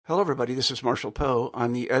Hello, everybody. This is Marshall Poe.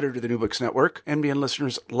 I'm the editor of the New Books Network. NBN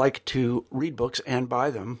listeners like to read books and buy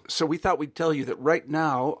them. So we thought we'd tell you that right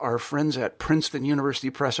now, our friends at Princeton University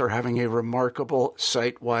Press are having a remarkable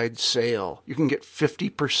site-wide sale. You can get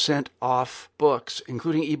 50% off books,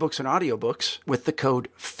 including ebooks and audiobooks, with the code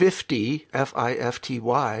 50,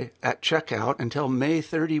 F-I-F-T-Y, at checkout until May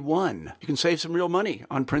 31. You can save some real money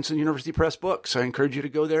on Princeton University Press books. I encourage you to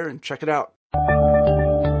go there and check it out.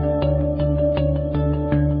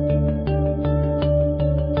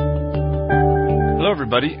 Hello,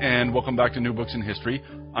 everybody, and welcome back to New Books in History.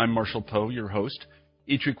 I'm Marshall Poe, your host.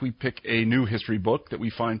 Each week we pick a new history book that we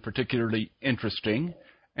find particularly interesting,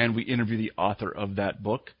 and we interview the author of that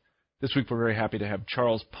book. This week we're very happy to have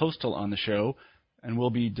Charles Postel on the show, and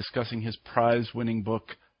we'll be discussing his prize-winning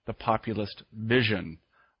book, The Populist Vision.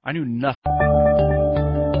 I knew nothing.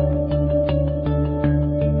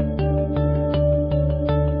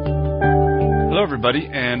 Hello, everybody,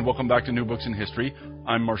 and welcome back to New Books in History.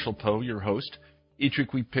 I'm Marshall Poe, your host. Each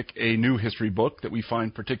week we pick a new history book that we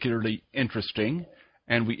find particularly interesting,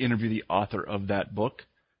 and we interview the author of that book.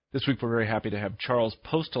 This week we're very happy to have Charles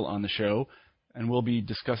Postel on the show, and we'll be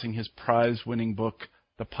discussing his prize-winning book,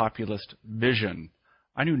 The Populist Vision.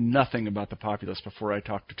 I knew nothing about the Populists before I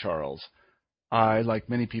talked to Charles. I, like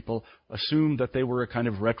many people, assumed that they were a kind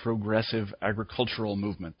of retrogressive agricultural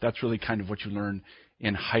movement. That's really kind of what you learn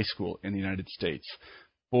in high school in the United States.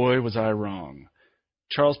 Boy, was I wrong.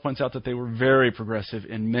 Charles points out that they were very progressive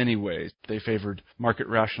in many ways. They favored market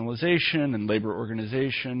rationalization and labor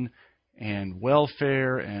organization and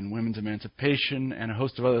welfare and women's emancipation and a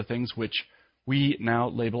host of other things which we now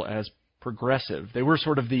label as progressive. They were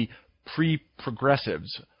sort of the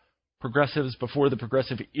pre-progressives, progressives before the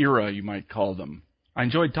progressive era, you might call them. I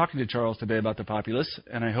enjoyed talking to Charles today about the Populists,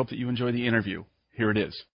 and I hope that you enjoy the interview. Here it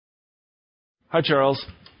is. Hi, Charles.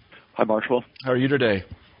 Hi, Marshall. How are you today?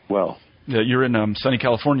 Well. You're in sunny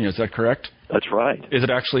California, is that correct? That's right. Is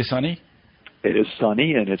it actually sunny? It is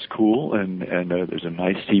sunny, and it's cool, and there's a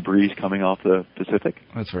nice sea breeze coming off the Pacific.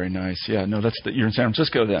 That's very nice. Yeah, no, you're in San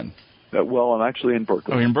Francisco then? Well, I'm actually in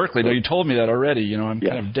Berkeley. Oh, you're in Berkeley. No, you told me that already. You know, I'm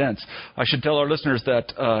kind of dense. I should tell our listeners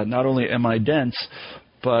that not only am I dense,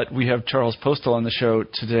 but we have Charles Postel on the show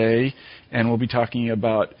today, and we'll be talking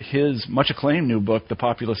about his much-acclaimed new book, The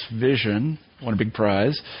Populist Vision, won a big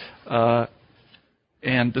prize.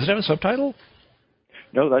 And does it have a subtitle?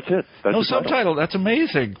 No, that's it. That's no subtitle. That's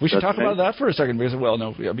amazing. We should talk about that for a second because, well,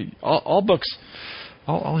 no, I mean, all books,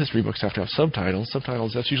 all history books have to have subtitles.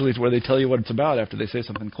 Subtitles, that's usually where they tell you what it's about after they say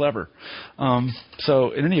something clever. So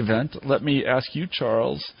in any event, let me ask you,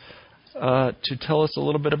 Charles, to tell us a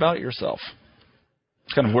little bit about yourself.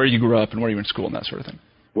 Kind of where you grew up and where you went to school and that sort of thing.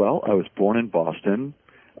 Well, I was born in Boston.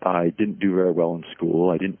 I didn't do very well in school.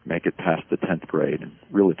 I didn't make it past the 10th grade and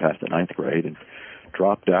really past the 9th grade and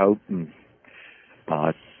dropped out and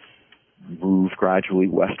moved gradually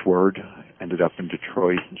westward, ended up in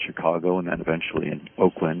Detroit and Chicago and then eventually in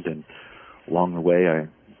Oakland. And along the way, I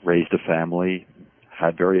raised a family,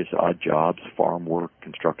 had various odd jobs, farm work,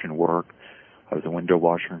 construction work. I was a window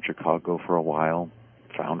washer in Chicago for a while,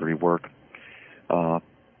 foundry work.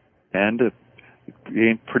 And it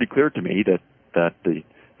became pretty clear to me that the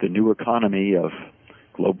new economy of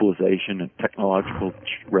globalization and technological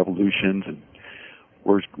revolutions and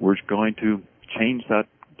was going to change that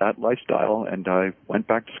lifestyle, and I went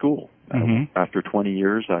back to school. After 20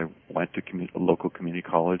 years, I went to a local community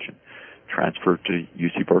college and transferred to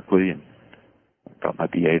UC Berkeley and got my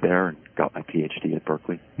BA there and got my PhD at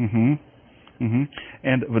Berkeley. But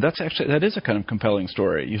that is a kind of compelling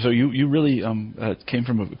story. So you really came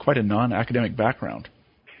from quite a non-academic background.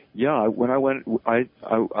 Yeah, when I went, I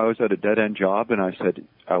was at a dead-end job, and I said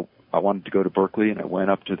I wanted to go to Berkeley, and I went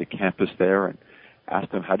up to the campus there and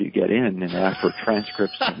asked them, how do you get in? And asked for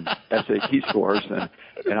transcripts and SAT scores,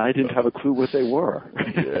 and I didn't have a clue what they were.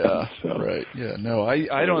 Yeah, right. Yeah, no,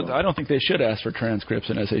 I don't think they should ask for transcripts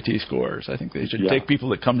and SAT scores. I think they should take people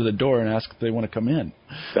that come to the door and ask if they want to come in.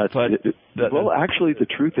 Well, actually, the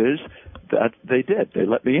truth is that they did. They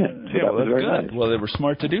let me in. So that was very good. Nice. Well, they were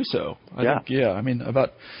smart to do so. I think, I mean,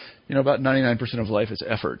 about 99% of life is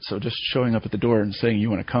effort. So just showing up at the door and saying you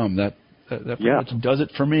want to come, that pretty much does it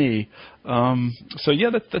for me.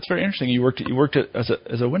 That's very interesting. You worked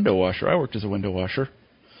as a window washer. I worked as a window washer.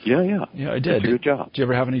 Yeah, I did. That's a good job. Did you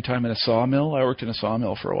ever have any time in a sawmill? I worked in a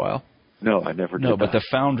sawmill for a while. No, I never did. No, but the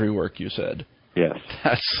foundry work, you said. Yes.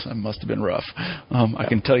 That must have been rough. I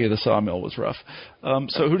can tell you the sawmill was rough.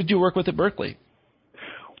 So who did you work with at Berkeley?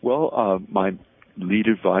 Well, my lead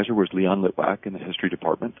advisor was Leon Litwack in the history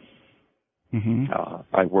department.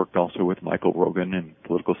 I worked also with Michael Rogan in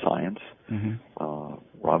political science,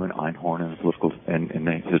 Robin Einhorn in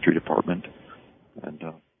the history department, and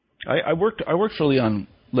I worked for Leon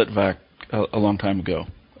Litvak a long time ago,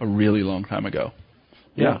 a really long time ago.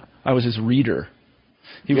 Yeah, I was his reader.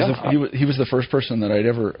 He was the first person that I'd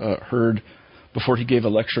ever heard before he gave a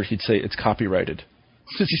lecture. He'd say it's copyrighted.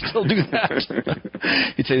 Does he still do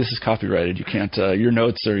that? He'd say this is copyrighted. You can't your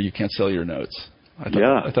notes, or you can't sell your notes. I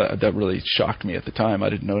thought that really shocked me at the time. I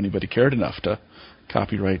didn't know anybody cared enough to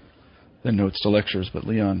copyright the notes to lectures, but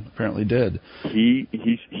Leon apparently did. He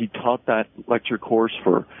taught that lecture course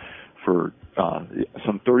for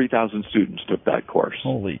some 30,000 students took that course.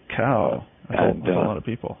 Holy cow! That's a lot of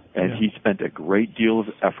people. And he spent a great deal of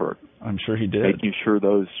effort. I'm sure he did. Making sure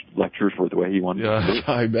those lectures were the way he wanted them to be.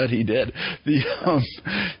 I bet he did.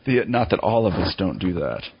 Not that all of us don't do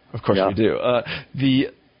that. Of course we do.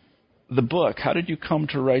 The book, how did you come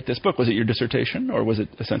to write this book? Was it your dissertation, or was it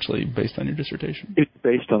essentially based on your dissertation? It's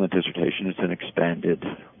based on the dissertation. It's an expanded,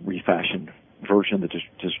 refashioned version of the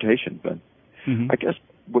dissertation. But I guess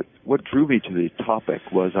what drew me to the topic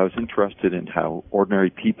was I was interested in how ordinary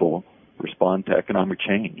people respond to economic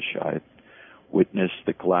change. I witnessed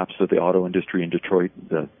the collapse of the auto industry in Detroit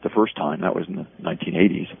the first time. That was in the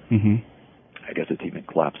 1980s. I guess it's even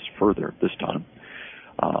collapsed further this time.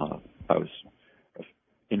 I was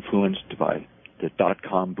influenced by the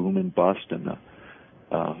dot-com boom and bust in the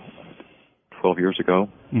 12 years ago,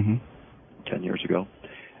 10 years ago.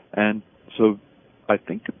 And so I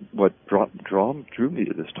think what drew me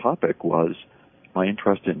to this topic was my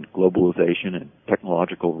interest in globalization and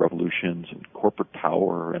technological revolutions and corporate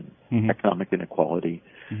power and economic inequality,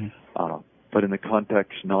 but in the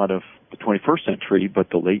context not of the 21st century, but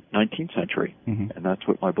the late 19th century. And that's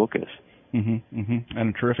what my book is. And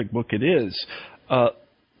a terrific book it is.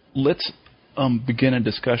 Let's begin a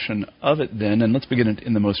discussion of it then, and let's begin it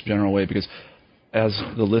in the most general way, because as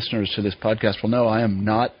the listeners to this podcast will know, I am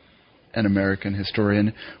not an American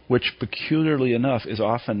historian, which peculiarly enough is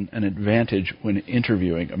often an advantage when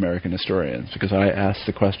interviewing American historians, because I ask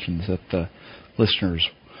the questions that the listeners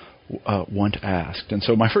want asked. And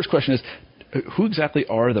so my first question is, who exactly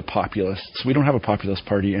are the populists? We don't have a populist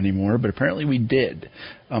party anymore, but apparently we did.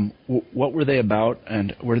 What were they about,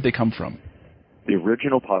 and where did they come from? The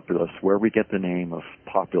original populists, where we get the name of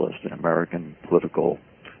populist in American political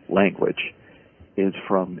language, is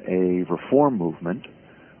from a reform movement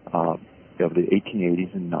of the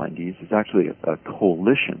 1880s and 90s. It's actually a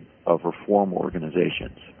coalition of reform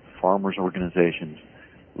organizations, farmers' organizations,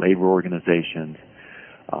 labor organizations,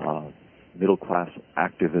 middle-class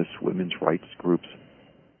activists, women's rights groups,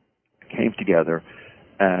 came together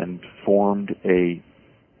and formed a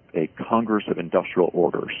Congress of Industrial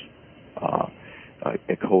Orders,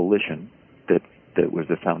 a coalition that was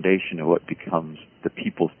the foundation of what becomes the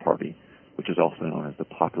People's Party, which is also known as the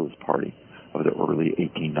Populist Party of the early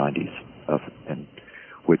 1890s, and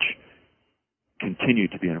which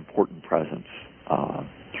continued to be an important presence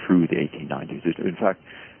through the 1890s. In fact,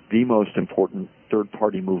 the most important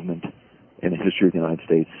third-party movement in the history of the United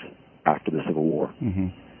States after the Civil War.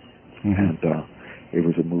 And it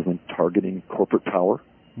was a movement targeting corporate power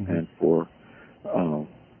and for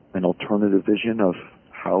an alternative vision of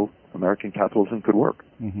how American capitalism could work.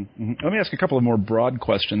 Let me ask a couple of more broader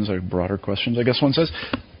questions, I guess one says.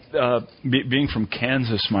 Being from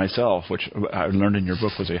Kansas myself, which I learned in your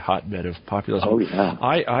book was a hotbed of populism. Oh, yeah.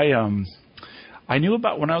 I knew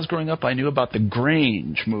about, when I was growing up, I knew about the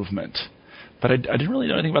Grange movement, but I didn't really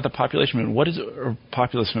know anything about the population movement. What is a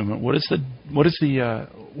populist movement? What is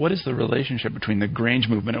the relationship between the Grange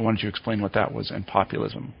movement, and why don't you explain what that was, and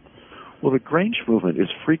populism? Well, the Grange movement is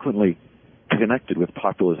frequently connected with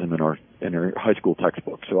populism in our high school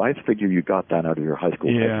textbook. So I figure you got that out of your high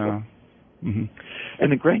school textbook.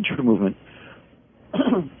 And the Grange movement,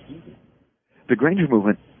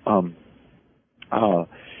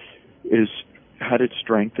 had its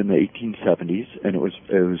strength in the 1870s, and it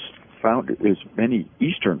was founded as many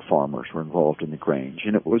Eastern farmers were involved in the Grange,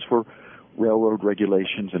 and it was for railroad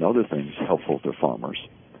regulations and other things helpful to farmers.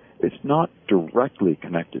 It's not directly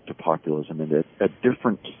connected to populism, and a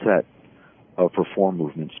different set of reform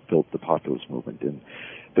movements built the populist movement. And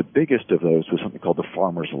the biggest of those was something called the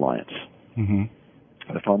Farmers Alliance.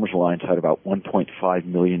 The Farmers Alliance had about 1.5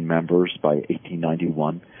 million members by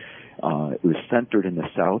 1891. It was centered in the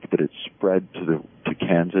South, but it spread to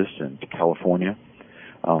Kansas and to California.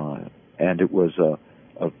 And it was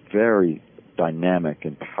a very dynamic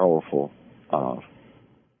and powerful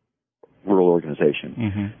rural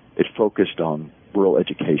organization. It focused on rural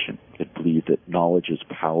education. It believed that knowledge is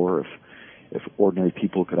power. if ordinary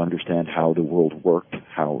people could understand how the world worked,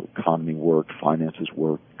 how economy worked, finances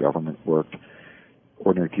worked, government worked,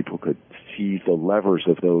 ordinary people could seize the levers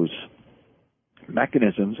of those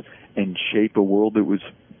mechanisms and shape a world that was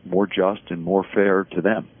more just and more fair to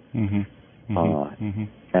them.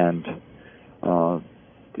 And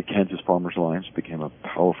the Kansas Farmers Alliance became a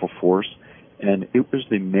powerful force, and it was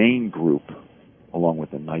the main group, along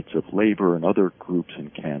with the Knights of Labor and other groups in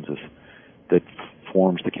Kansas, that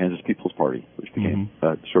forms the Kansas People's Party, which became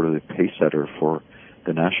sort of the pace setter for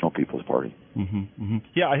the National People's Party.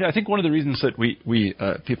 Yeah, I think one of the reasons that we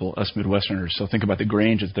people, us Midwesterners, still think about the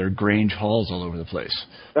Grange is there are Grange halls all over the place.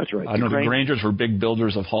 That's right. I know the Grangers were big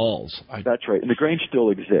builders of halls. That's right. And the Grange still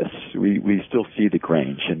exists. We still see the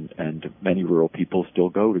Grange, and many rural people still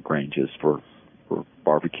go to Granges for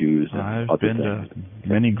barbecues and I've other been things. to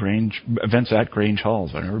many Grange events at Grange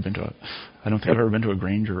halls. I don't think I've ever been to a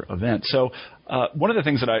Granger event. So one of the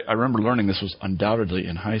things that I remember learning, this was undoubtedly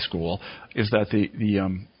in high school, is that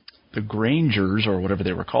the Grangers, or whatever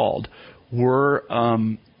they were called, were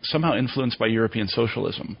somehow influenced by European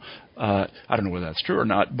socialism. I don't know whether that's true or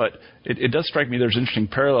not, but it does strike me there's interesting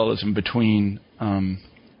parallelism between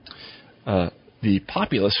the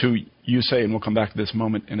populace, who you say, and we'll come back to this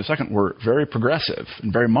moment in a second, were very progressive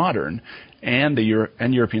and very modern, and the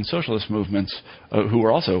European socialist movements, who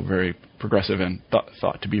were also very progressive and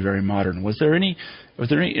thought to be very modern. Was there any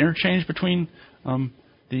interchange between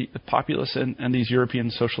the populace and these European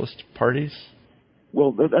socialist parties?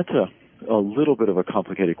 Well, that's a little bit of a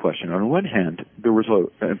complicated question. On one hand, there was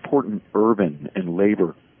an important urban and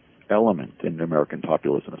labor element in American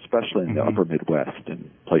populism, especially in the upper Midwest and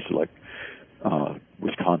places like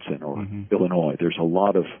Wisconsin or Illinois. There were a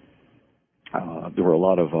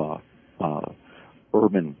lot of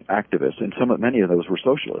urban activists, and many of those were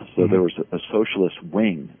socialists. So there was a socialist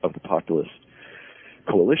wing of the populist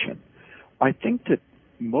coalition. I think that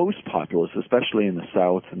most populists, especially in the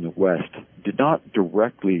South and the West, did not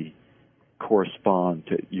directly correspond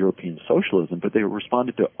to European socialism, but they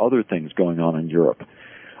responded to other things going on in Europe.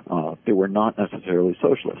 They were not necessarily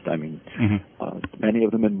socialist. I mean, many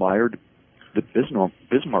of them admired the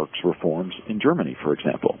Bismarck's reforms in Germany, for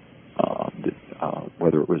example,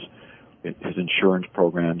 whether it was his insurance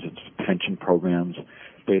programs, his pension programs.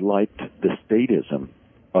 They liked the statism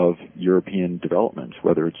of European developments,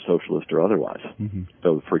 whether it's socialist or otherwise.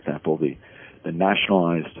 So, for example, the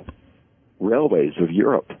nationalized railways of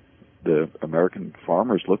Europe, the American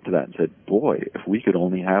farmers looked at that and said, boy, if we could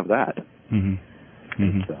only have that.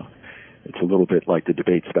 It's a little bit like the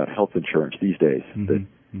debates about health insurance these days, that,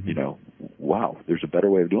 wow, there's a better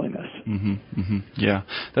way of doing this. Yeah,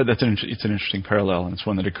 it's an interesting parallel, and it's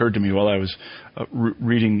one that occurred to me while I was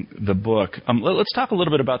reading the book. Let's talk a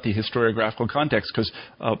little bit about the historiographical context, because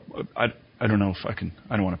I don't know if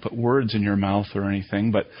I don't want to put words in your mouth or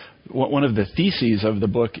anything, but one of the theses of the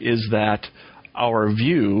book is that our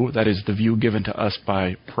view, that is the view given to us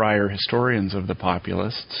by prior historians of the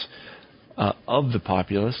populists,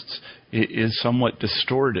 is somewhat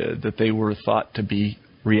distorted, that they were thought to be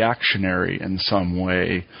reactionary in some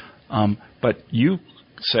way. But you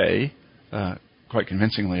say, quite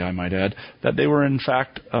convincingly, I might add, that they were in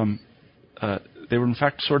fact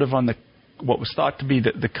sort of on what was thought to be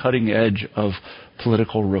the cutting edge of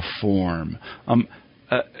political reform.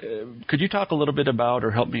 Could you talk a little bit about,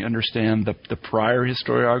 or help me understand, the prior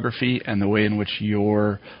historiography and the way in which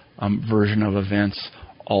your version of events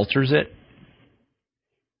alters it?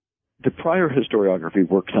 The prior historiography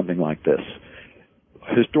worked something like this.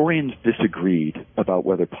 Historians disagreed about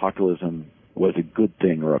whether populism was a good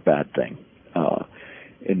thing or a bad thing.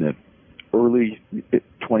 In the early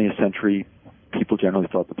 20th century, people generally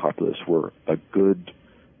thought the populists were a good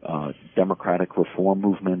democratic reform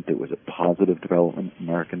movement. It was a positive development in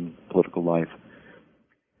American political life.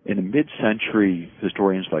 In the mid-century,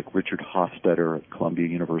 historians like Richard Hofstadter at Columbia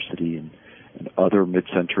University and other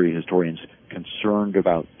mid-century historians concerned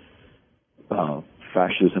about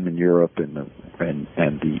fascism in Europe and the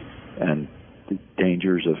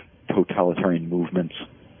dangers of totalitarian movements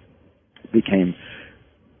became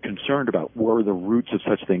concerned about what were the roots of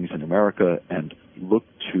such things in America, and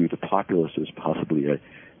looked to the populists as possibly an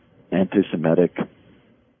anti-Semitic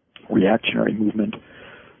reactionary movement.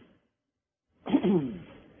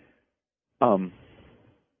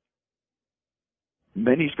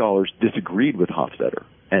 Many scholars disagreed with Hofstadter,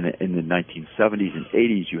 and in the 1970s and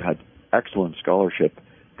 80s you had excellent scholarship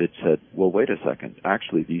that said, well, wait a second,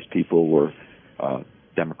 actually these people were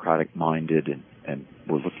democratic-minded and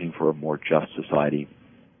were looking for a more just society,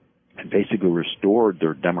 and basically restored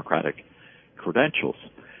their democratic credentials.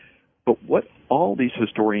 But what all these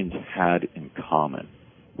historians had in common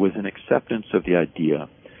was an acceptance of the idea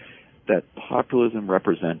that populism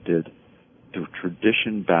represented the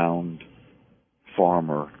tradition-bound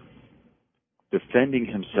farmer defending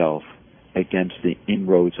himself against the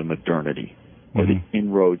inroads of modernity or the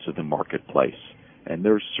inroads of the marketplace. And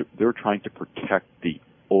they're trying to protect the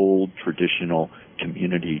old traditional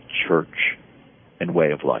community church and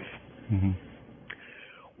way of life. Mm-hmm.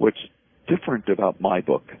 What's different about my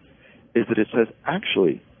book is that it says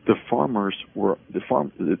actually the populists were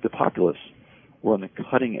on the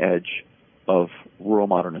cutting edge of rural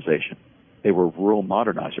modernization. They were rural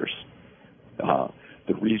modernizers.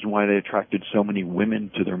 The reason why they attracted so many women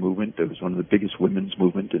to their movement, it was one of the biggest women's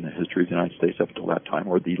movement in the history of the United States up until that time,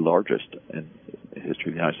 or the largest in the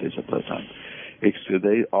history of the United States up to that time. So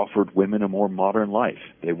they offered women a more modern life.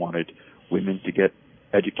 They wanted women to get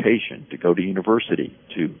education, to go to university,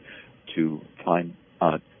 to find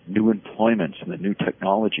new employments and the new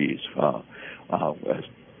technologies,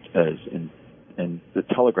 as in the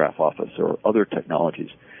telegraph office or other technologies.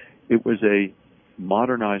 It was a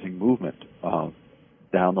modernizing movement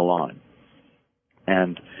down the line.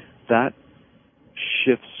 And that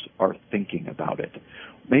shifts our thinking about it.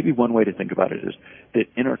 Maybe one way to think about it is that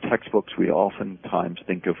in our textbooks we oftentimes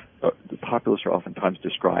think of, the populists are oftentimes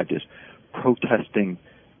described as protesting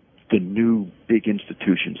the new big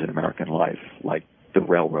institutions in American life, like the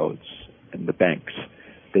railroads and the banks.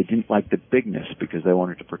 They didn't like the bigness because they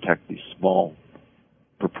wanted to protect the small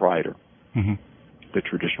proprietor, the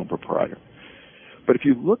traditional proprietor. But if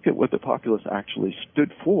you look at what the populists actually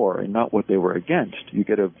stood for and not what they were against, you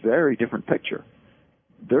get a very different picture.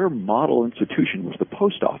 Their model institution was the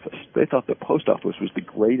post office. They thought the post office was the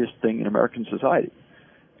greatest thing in American society.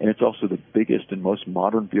 And it's also the biggest and most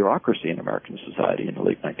modern bureaucracy in American society in the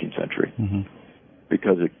late 19th century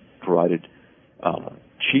because it provided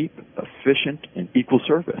cheap, efficient, and equal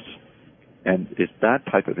service. And it's that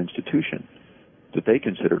type of institution that they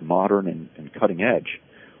considered modern and cutting edge,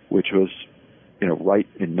 which was, right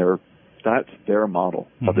in that's their model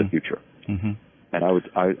of the future. And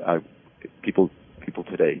people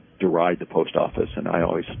today deride the post office, and I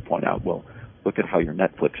always point out, well, look at how your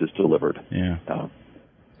Netflix is delivered. Yeah.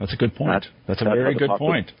 That's a good point. That's a very good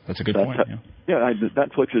point. That's a good point.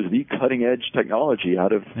 Netflix is the cutting-edge technology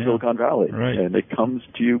out of Silicon Valley, and it comes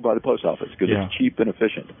to you by the post office because it's cheap and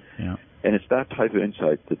efficient. Yeah. And it's that type of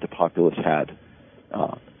insight that the populists had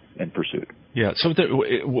and pursued. Yeah. So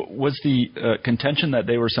was the contention that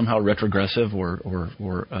they were somehow retrogressive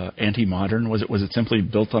or anti-modern? Was it simply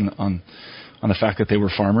built on the fact that they were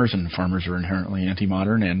farmers and farmers are inherently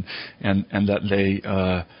anti-modern and that they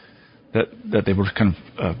that they were kind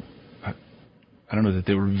of I don't know, that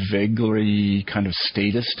they were vaguely kind of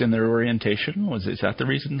statist in their orientation? Is that the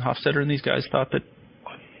reason Hofstadter and these guys thought that?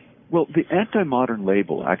 Well, the anti-modern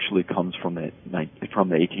label actually comes from the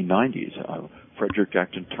 1890s. Frederick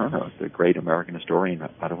Jackson Turner, the great American historian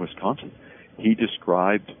out of Wisconsin, he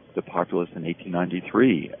described the populists in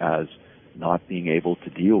 1893 as not being able to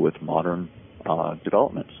deal with modern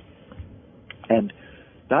developments. And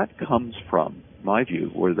that comes from, my view,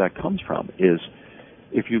 where that comes from is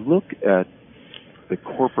if you look at the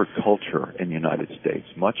corporate culture in the United States,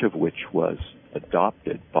 much of which was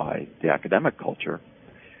adopted by the academic culture,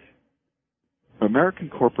 American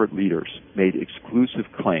corporate leaders made exclusive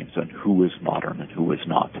claims on who was modern and who was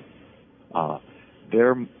not.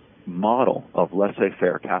 Their model of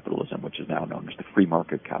laissez-faire capitalism, which is now known as the free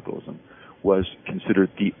market capitalism, was considered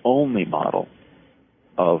the only model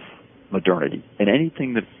of modernity. And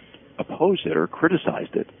anything that opposed it or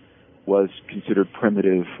criticized it was considered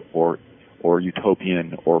primitive or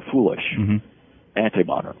utopian or foolish,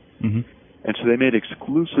 anti-modern. And so they made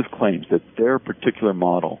exclusive claims that their particular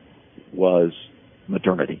model was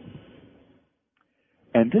modernity.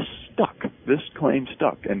 And this stuck. This claim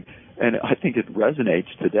stuck. And I think it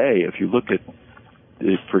resonates today if you look at,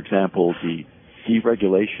 for example, the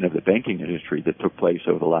deregulation of the banking industry that took place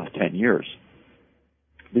over the last 10 years.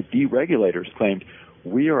 The deregulators claimed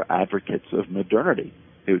we are advocates of modernity.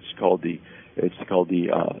 It's called the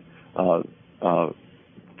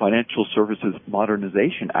Financial Services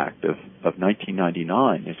Modernization Act of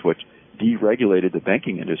 1999. It's what deregulated the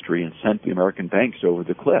banking industry and sent the American banks over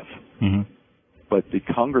the cliff. But the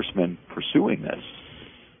congressmen pursuing this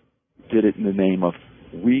did it in the name of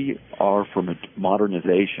we are for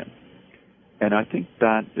modernization. And I think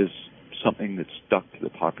that is something that's stuck to the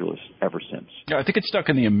populists ever since. Yeah, I think it's stuck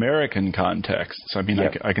in the American context. So, I mean,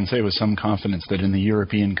 I can say with some confidence that in the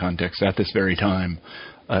European context at this very time,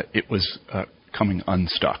 it was coming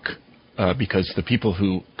unstuck. Because the people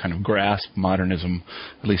who kind of grasp modernism,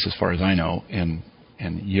 at least as far as I know, in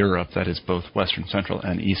in Europe, that is both Western, Central,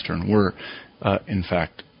 and Eastern, were in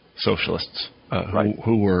fact socialists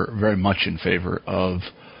who were very much in favor of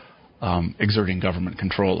exerting government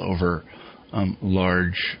control over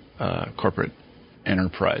large corporate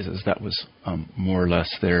enterprises. That was more or less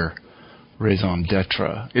their raison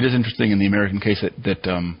d'etre. It is interesting in the American case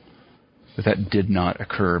that did not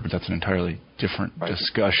occur, but that's an entirely different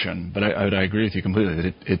discussion. But I agree with you completely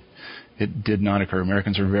that it did not occur.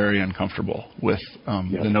 Americans are very uncomfortable with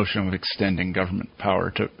the notion of extending government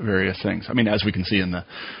power to various things. I mean, as we can see in the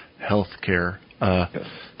healthcare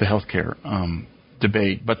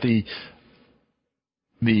debate. But the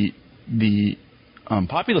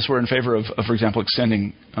populists were in favor of, for example,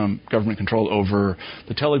 extending government control over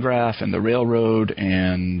the telegraph and the railroad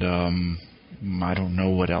and I don't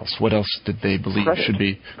know what else. What else did they believe should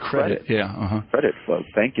be credit? Yeah, credit,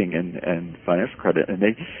 banking and financial credit, and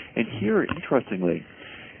here, interestingly,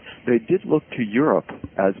 they did look to Europe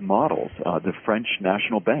as models. The French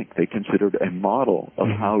National Bank, they considered a model of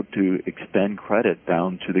how to extend credit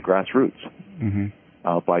down to the grassroots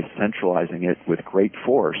by centralizing it with great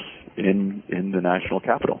force in the national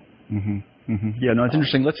capital. Yeah, no, it's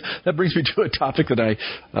interesting. That brings me to a topic that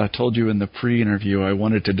I told you in the pre-interview I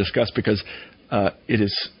wanted to discuss because it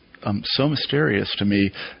is so mysterious to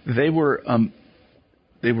me. They were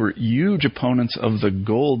huge opponents of the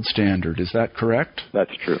gold standard. Is that correct?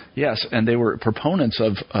 That's true. Yes, and they were proponents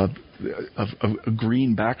of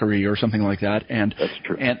greenbackery or something like that. And that's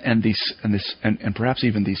true. And perhaps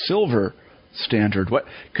even the silver standard. What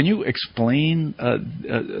can you explain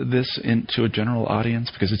this to a general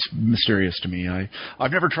audience, because it's mysterious to me.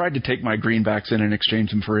 I've never tried to take my greenbacks in and exchange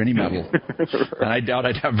them for any metal, and I doubt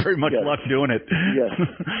I'd have very much luck doing it. Yes.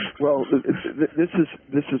 Well,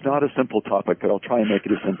 this is not a simple topic, but I'll try and make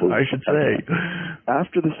it as simple as I should say.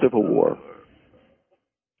 After the Civil War,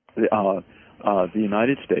 the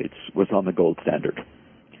United States was on the gold standard,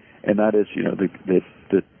 and that is,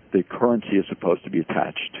 the currency is supposed to be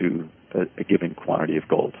attached to a given quantity of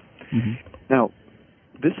gold. Now,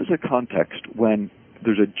 this is a context when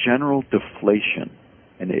there's a general deflation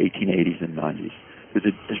in the 1880s and 90s.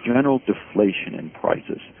 There's a general deflation in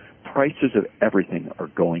prices. Prices of everything are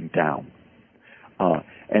going down.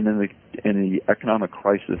 And in the economic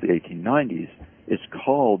crisis of the 1890s, it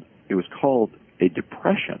was called a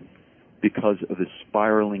depression because of the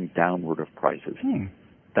spiraling downward of prices.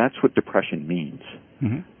 That's what depression means.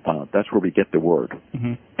 That's where we get the word.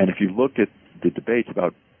 And if you look at the debates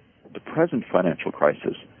about the present financial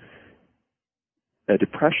crisis, a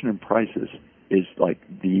depression in prices is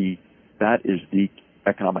that is the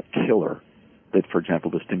economic killer that, for example,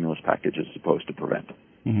 the stimulus package is supposed to prevent.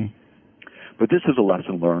 But this is a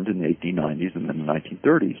lesson learned in the 1890s and then the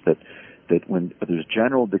 1930s that when there's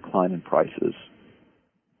general decline in prices,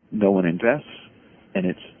 no one invests, and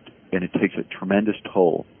it takes a tremendous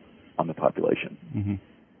toll on the population.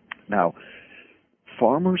 Now,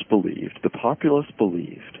 the populists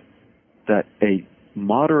believed that a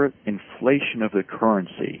moderate inflation of the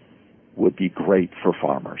currency would be great for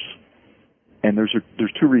farmers. And there's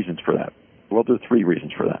two reasons for that. Well, there are three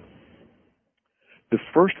reasons for that. The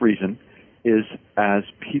first reason is, as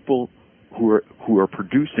people who are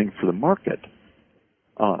producing for the market,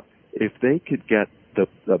 if they could get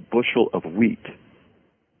the bushel of wheat,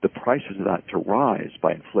 the prices of that to rise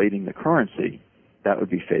by inflating the currency, that would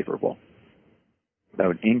be favorable. That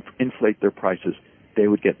would inflate their prices. They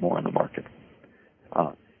would get more on the market.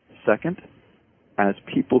 Second, as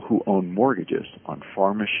people who own mortgages on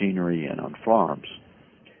farm machinery and on farms,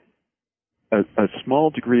 a small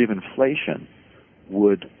degree of inflation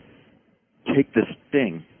would take the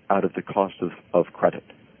sting out of the cost of credit.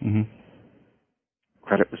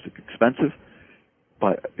 Credit was expensive.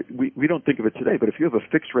 But we don't think of it today, but if you have a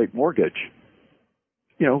fixed rate mortgage,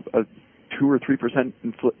 a 2 or 3%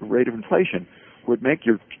 rate of inflation would make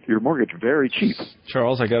your mortgage very cheap.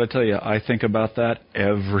 Charles, I got to tell you, I think about that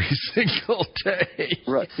every single day.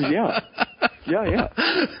 Right? Yeah.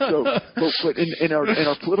 So, but in our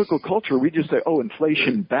political culture, we just say, "Oh,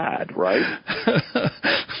 inflation bad," right?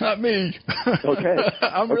 Not me. Okay.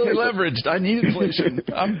 I'm really leveraged. I need inflation.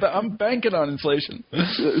 I'm banking on inflation.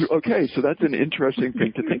 Okay, so that's an interesting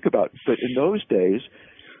thing to think about. But in those days,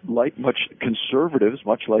 conservatives,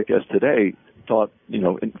 much like us today, thought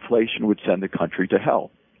inflation would send the country to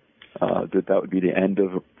hell. That would be the end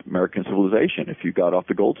of American civilization if you got off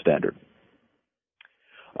the gold standard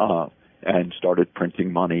and started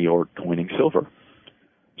printing money or coining silver.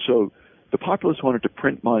 So the populists wanted to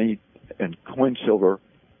print money and coin silver,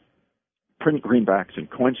 print greenbacks and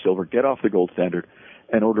coin silver, get off the gold standard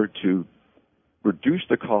in order to reduce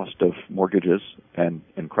the cost of mortgages and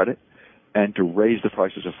credit, and to raise the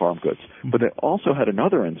prices of farm goods. But they also had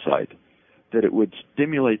another insight, that it would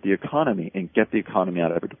stimulate the economy and get the economy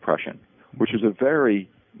out of a depression, which is a very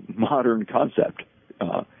modern concept,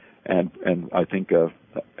 and I think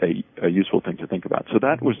a useful thing to think about. So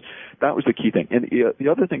that was the key thing. And the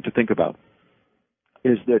other thing to think about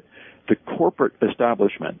is that the corporate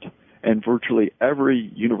establishment and virtually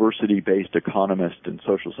every university-based economist and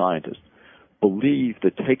social scientist believe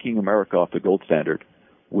that taking America off the gold standard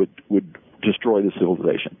would destroy the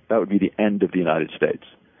civilization. That would be the end of the United States.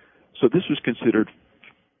 So this was considered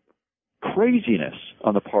craziness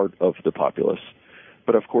on the part of the populace.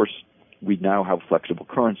 But of course, we now have flexible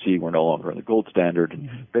currency. We're no longer in the gold standard.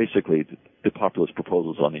 And basically, the populist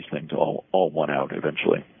proposals on these things all won out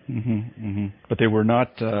eventually. But they were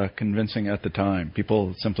not convincing at the time.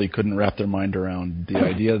 People simply couldn't wrap their mind around the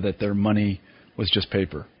idea that their money was just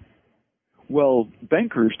paper. Well,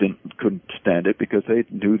 bankers couldn't stand it because they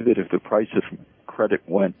knew that if the price of credit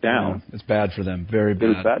went down, it's bad for them, very bad. It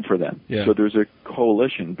was bad for them. Yeah. So there's a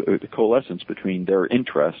coalescence between their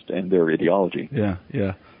interest and their ideology. Yeah.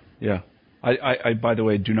 I, by the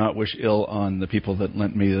way, do not wish ill on the people that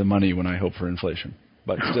lent me the money when I hope for inflation.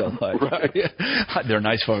 But still, they're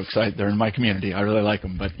nice folks. They're in my community. I really like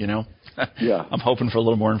them. But, yeah. I'm hoping for a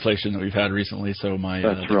little more inflation than we've had recently, so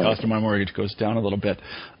the cost of my mortgage goes down a little bit.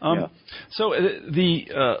 So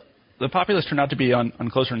the populists turned out to be, on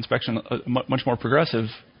closer inspection, much more progressive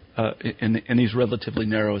in these relatively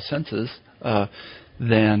narrow senses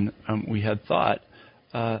than we had thought.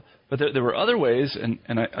 But there were other ways, and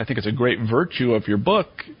I think it's a great virtue of your book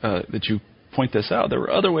that you point this out. There were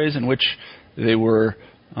other ways in which they were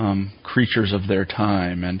creatures of their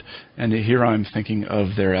time, and here I'm thinking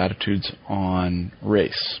of their attitudes on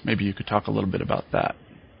race. Maybe you could talk a little bit about that.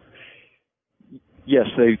 Yes,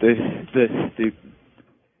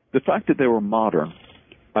 the fact that they were modern,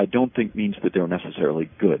 I don't think means that they were necessarily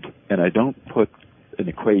good, and I don't put an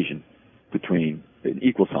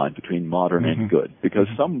equal sign between modern and good, because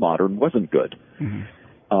some modern wasn't good.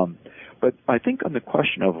 But I think on the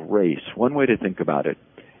question of race, one way to think about it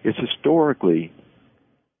is historically,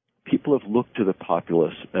 people have looked to the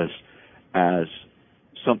populace as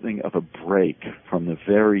something of a break from the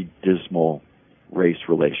very dismal race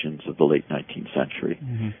relations of the late 19th century.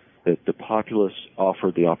 That the populace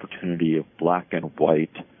offered the opportunity of black and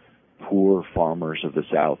white, poor farmers of the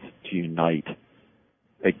South to unite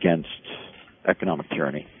against economic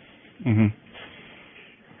tyranny.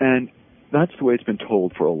 And that's the way it's been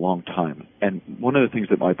told for a long time. And one of the things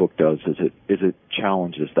that my book does is it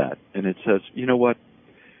challenges that. And it says, you know what?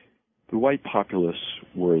 The white populace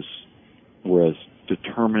was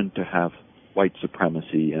determined to have white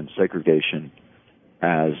supremacy and segregation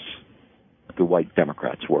as the white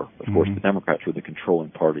Democrats were. Of course, the Democrats were the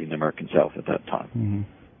controlling party in the American South at that time.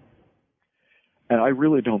 And I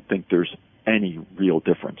really don't think there's any real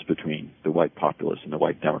difference between the white populace and the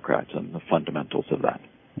white Democrats and the fundamentals of that.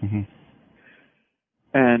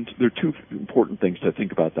 And there are two important things to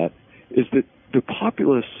think about that, is that the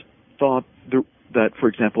populace thought that, for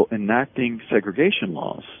example, enacting segregation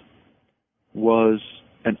laws was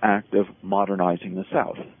an act of modernizing the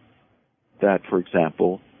South. That, for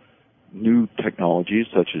example, new technologies,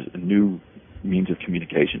 such as new means of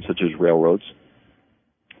communication, such as railroads,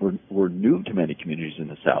 were new to many communities in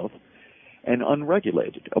the South and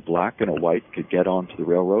unregulated. A black and a white could get onto the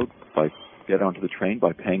railroad, get onto the train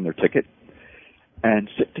by paying their ticket and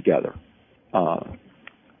sit together.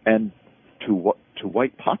 And to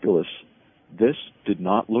white populists, this did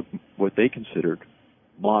not look what they considered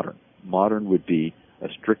modern. Modern would be a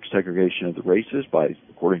strict segregation of the races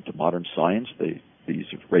according to modern science, these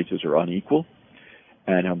races are unequal,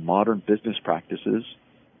 and modern business practices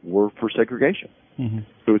were for segregation.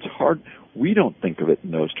 So it's hard. We don't think of it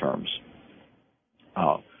in those terms.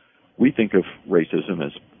 We think of racism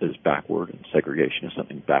as backward and segregation as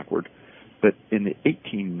something backward. But in the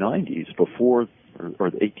 1890s, before the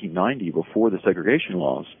 1890, before the segregation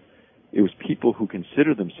laws, it was people who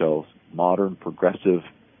considered themselves modern, progressive,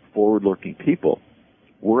 forward-looking people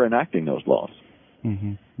were enacting those laws.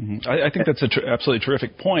 I think that's absolutely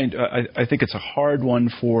terrific point. I think it's a hard one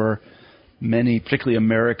for many, particularly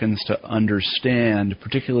Americans, to understand,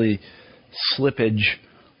 particularly slippage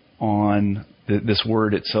on this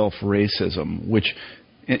word itself, racism, which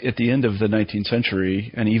at the end of the 19th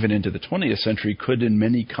century and even into the 20th century could in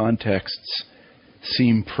many contexts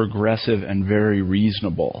seem progressive and very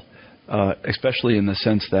reasonable, especially in the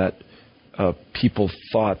sense that people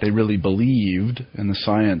thought, they really believed, and the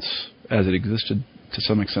science as it existed to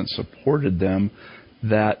some extent supported them,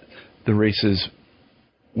 that the races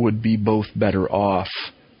would be both better off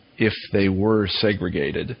if they were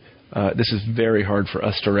segregated. this is very hard for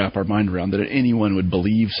us to wrap our mind around, that anyone would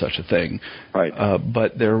believe such a thing. Right.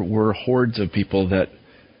 But there were hordes of people that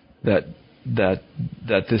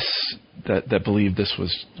believed this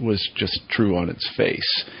was just true on its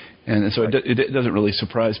face. And so it doesn't really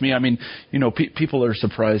surprise me. I mean, people are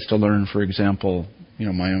surprised to learn, for example,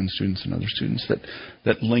 my own students and other students,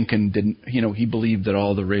 that Lincoln didn't, he believed that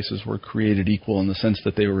all the races were created equal in the sense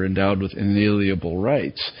that they were endowed with inalienable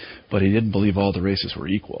rights, but he didn't believe all the races were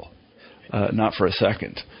equal, not for a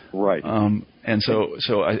second. Right. And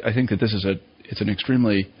so I think that this is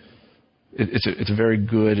it's a very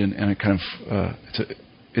good and a kind of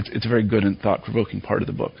it's a very good and thought-provoking part of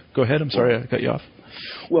the book. Go ahead. I'm sorry I cut you off.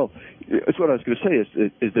 Well, that's what I was going to say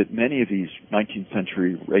is that many of these 19th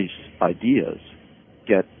century race ideas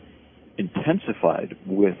get intensified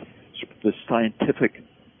with the scientific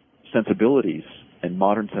sensibilities and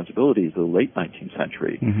modern sensibilities of the late 19th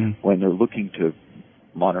century, when they're looking to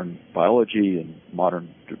modern biology and modern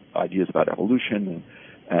ideas about evolution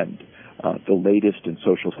and the latest in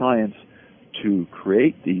social science to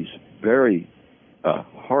create these very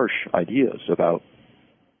harsh ideas about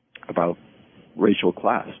racial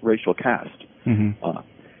caste.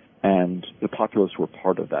 And the populists were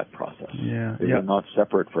part of that process. They were not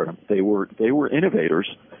separate from them. They were innovators.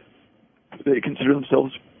 They consider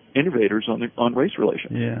themselves innovators on race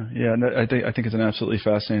relations. And I think it's an absolutely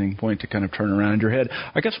fascinating point to kind of turn around in your head.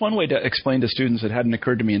 I guess one way to explain to students, it hadn't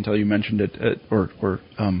occurred to me until you mentioned it,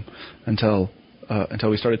 until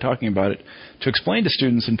we started talking about it, to explain to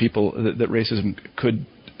students and people that racism could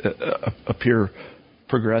appear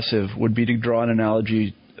progressive would be to draw an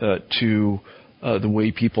analogy to the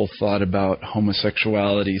way people thought about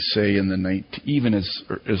homosexuality, say even as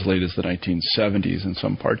late as the 1970s in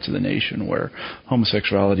some parts of the nation, where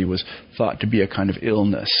homosexuality was thought to be a kind of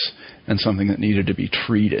illness and something that needed to be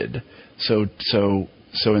treated. So in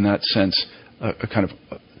that sense, a kind of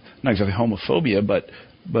not exactly homophobia, but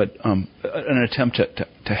an attempt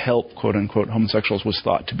to help, quote unquote, homosexuals was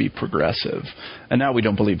thought to be progressive, and now we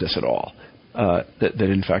don't believe this at all. That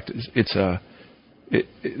in fact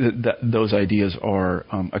those ideas are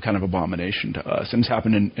a kind of abomination to us, and it's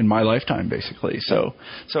happened in my lifetime, basically. So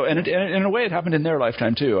and in a way, it happened in their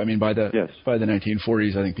lifetime too. I mean, by the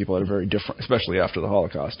 1940s, I think people had a very different, especially after the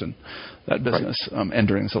Holocaust and that business, and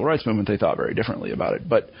during the Civil Rights Movement, they thought very differently about it.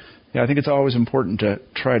 But I think it's always important to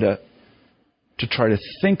try to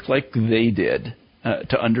think like they did,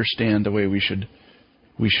 to understand the way we should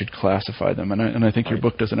classify them, and I think your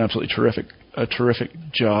book does an absolutely terrific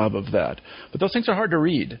job of that. But those things are hard to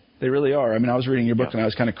read; they really are. I mean, I was reading your book and I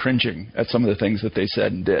was kind of cringing at some of the things that they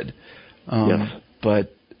said and did.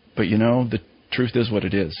 But the truth is what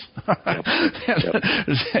it is,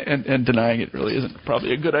 and denying it really isn't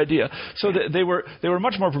probably a good idea. So they were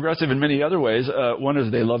much more progressive in many other ways. One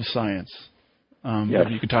is they love science.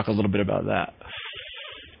 You could talk a little bit about that.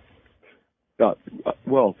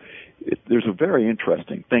 There's a very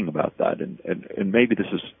interesting thing about that, and maybe this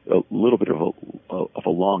is a little bit of a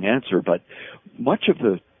long answer, but much of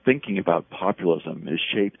the thinking about populism is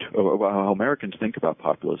shaped, or how Americans think about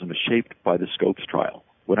populism is shaped by the Scopes trial.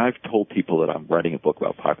 When I've told people that I'm writing a book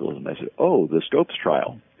about populism, they say, "Oh, the Scopes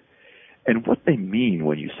trial," and what they mean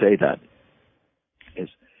when you say that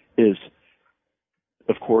is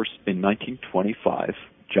of course, in 1925,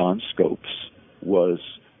 John Scopes was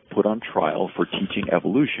put on trial for teaching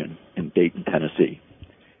evolution in Dayton, Tennessee.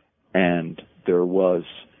 And there was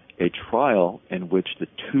a trial in which the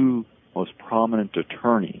two most prominent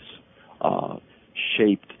attorneys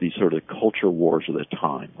shaped the sort of culture wars of the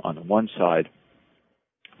time. On the one side,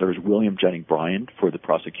 there was William Jennings Bryan for the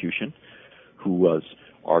prosecution, who was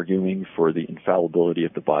arguing for the infallibility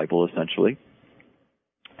of the Bible, essentially,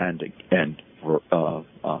 and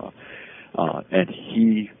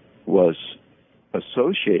he was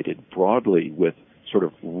associated broadly with sort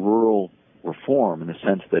of rural reform in the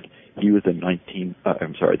sense that he was the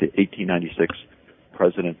 1896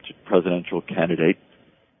 presidential candidate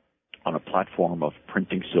on a platform of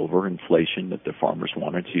printing silver, inflation that the farmers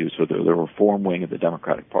wanted to use. So the reform wing of the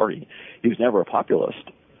Democratic Party. He was never a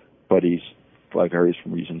populist, but he's, by various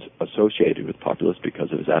reasons, associated with populists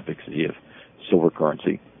because of his advocacy of silver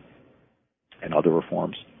currency and other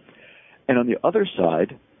reforms. And on the other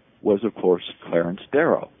side was, of course, Clarence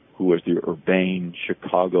Darrow, who was the urbane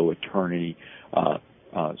Chicago attorney,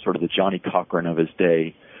 sort of the Johnny Cochran of his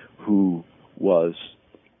day, who was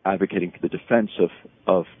advocating for the defense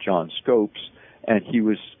of John Scopes, and he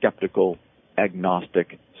was skeptical,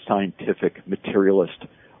 agnostic, scientific, materialist,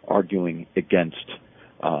 arguing against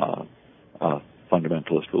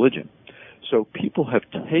fundamentalist religion. So people have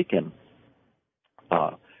taken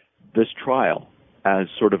this trial as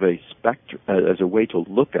sort of a as a way to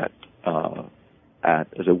look at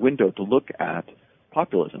as a window to look at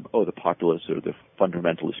populism. Oh, the populists are the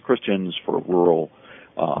fundamentalist Christians for rural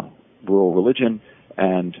religion,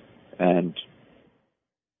 and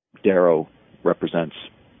Darrow represents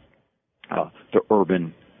the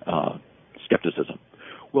urban skepticism.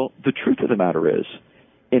 Well, the truth of the matter is,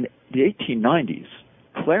 in the 1890s,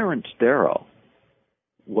 Clarence Darrow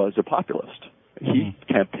was a populist. He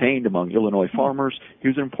campaigned among Illinois farmers. He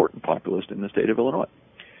was an important populist in the state of Illinois.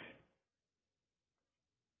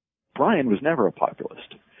 Bryan was never a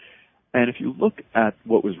populist. And if you look at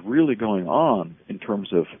what was really going on in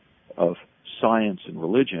terms of science and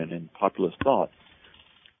religion and populist thought,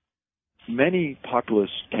 many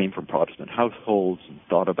populists came from Protestant households and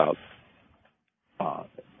thought of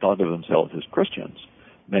themselves as Christians.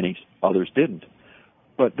 Many others didn't.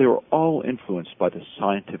 But they were all influenced by the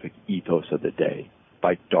scientific ethos of the day,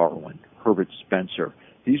 by Darwin, Herbert Spencer.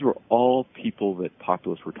 These were all people that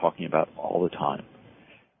populists were talking about all the time.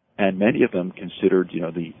 And many of them considered,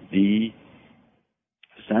 the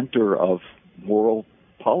center of moral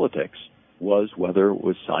politics was whether it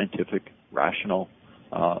was scientific, rational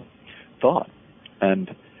thought.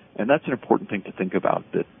 And that's an important thing to think about,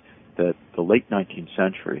 that the late 19th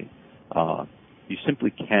century, you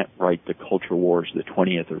simply can't write the culture wars of the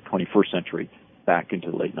 20th or 21st century back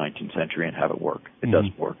into the late 19th century and have it work. It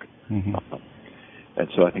doesn't work. And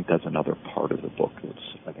so I think that's another part of the book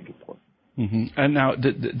that's, I think, important. And now,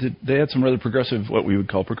 did they had some rather progressive, what we would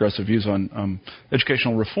call progressive views on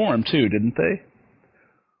educational reform, too, didn't they?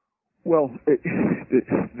 Well,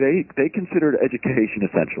 they considered education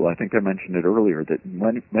essential. I think I mentioned it earlier, that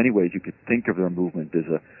in many ways you could think of their movement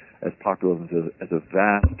as populism as a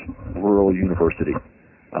vast rural university.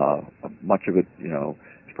 Much of it,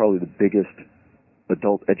 is probably the biggest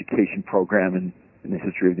adult education program in the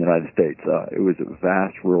history of the United States. It was a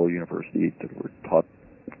vast rural university that were taught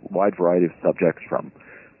a wide variety of subjects, from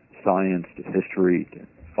science to history to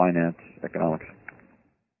finance, economics.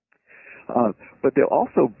 But they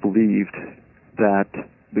also believed that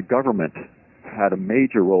the government had a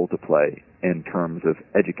major role to play in terms of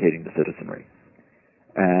educating the citizenry.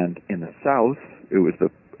 And in the South, it was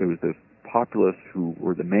the populists who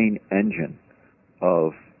were the main engine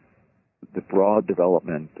of the broad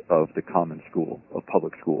development of the common school, of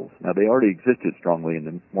public schools. Now, they already existed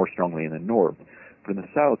more strongly in the North, but in the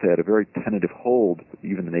South, they had a very tentative hold,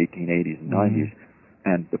 even in the 1880s and 90s,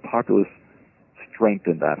 and the populists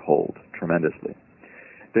strengthened that hold tremendously.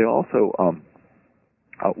 They also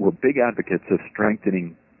were big advocates of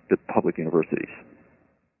strengthening the public universities.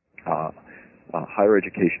 Higher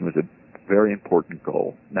education was a very important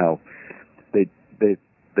goal. Now,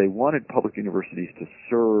 they wanted public universities to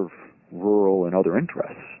serve rural and other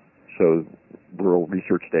interests, so rural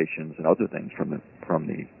research stations and other things from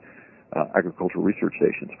the agricultural research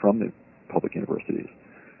stations from the public universities.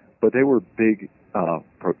 But they were big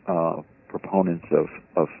proponents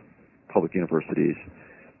of public universities.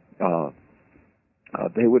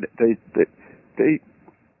 They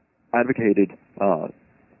advocated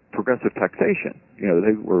progressive taxation.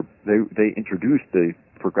 They introduced the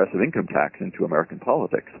progressive income tax into American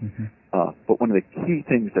politics. But one of the key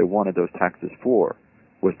things they wanted those taxes for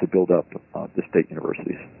was to build up the state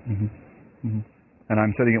universities. And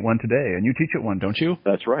I'm sitting at one today, and you teach at one, don't you?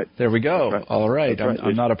 That's right. There we go. Right. All right.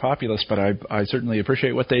 I'm not a populist, but I certainly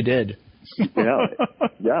appreciate what they did. Yeah.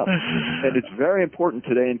 And it's very important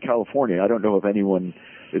today in California. I don't know if anyone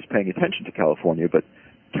is paying attention to California, but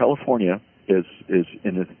California is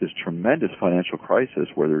in this tremendous financial crisis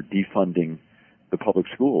where they're defunding the public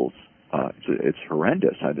schools. It's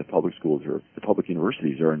horrendous. The public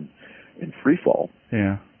universities are in free fall.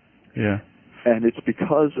 Yeah. And it's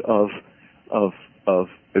because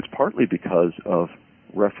it's partly because of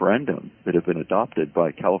referendum that have been adopted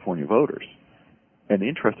by California voters. And the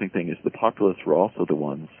interesting thing is the populists were also the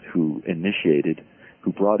ones who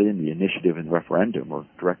brought in the initiative and referendum, or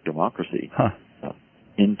direct democracy,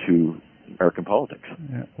 into American politics.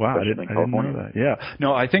 Yeah. Wow, I didn't know that. Yeah.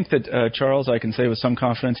 No, I think that, Charles, I can say with some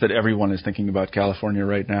confidence that everyone is thinking about California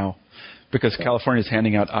right now, because California is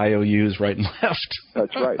handing out IOUs right and left.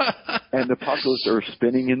 That's right. And the populists are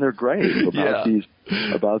spinning in their graves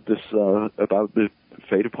about the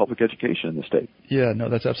fate of public education in the state. Yeah, no,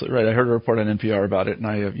 that's absolutely right. I heard a report on NPR about it,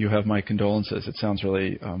 and you have my condolences. It sounds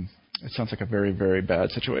really, it sounds like a very, very bad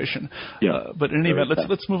situation. Yeah. But in any event,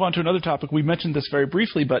 let's move on to another topic. We mentioned this very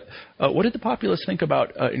briefly, but what did the populists think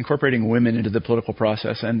about incorporating women into the political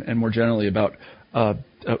process, and more generally about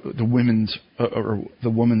the woman's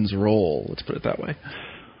role? Let's put it that way.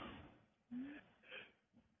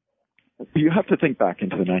 You have to think back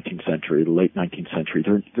into the 19th century, the late 19th century.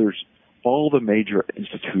 There's all the major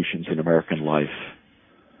institutions in American life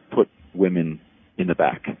put women in the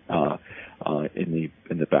back, in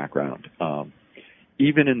the background.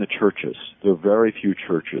 Even in the churches, there are very few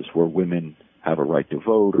churches where women have a right to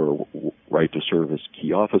vote or right to serve as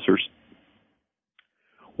key officers.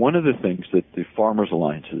 One of the things that the farmers'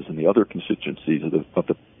 alliances and the other constituencies of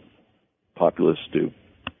the populists do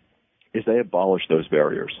is they abolish those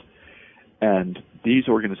barriers. And these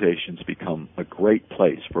organizations become a great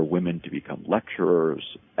place for women to become lecturers,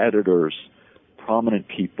 editors, prominent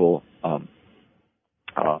people.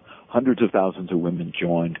 Hundreds of thousands of women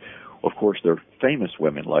joined. Of course, there are famous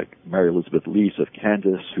women like Mary Elizabeth Lease of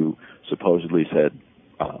Kansas, who supposedly said,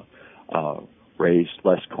 raise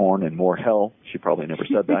less corn and more hell. She probably never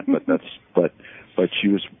said that, but she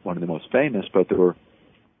was one of the most famous. But there were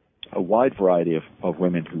a wide variety of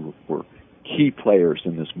women who were key players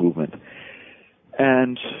in this movement.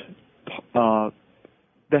 And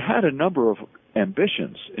they had a number of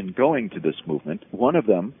ambitions in going to this movement. One of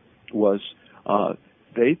them was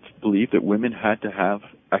they believed that women had to have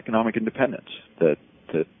economic independence, that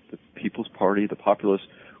the People's Party, the Populists,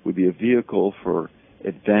 would be a vehicle for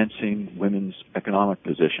advancing women's economic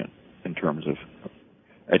position in terms of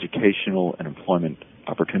educational and employment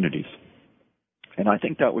opportunities. And I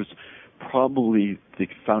think that was probably the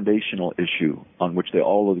foundational issue on which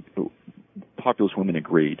all of the populist women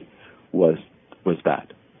agreed was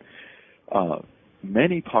that.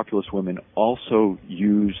 Many populist women also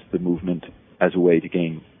used the movement as a way to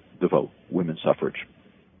gain the vote, women's suffrage.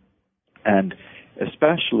 And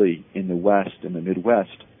especially in the West, in the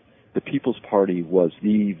Midwest, the People's Party was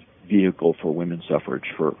the vehicle for women's suffrage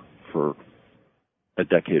for a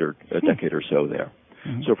decade or so there.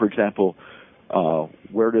 Mm-hmm. So, for example,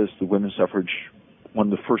 where does the women's suffrage?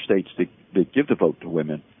 One of the first states that give the vote to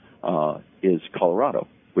women is Colorado,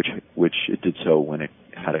 which it did so when it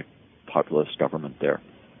had a populist government there.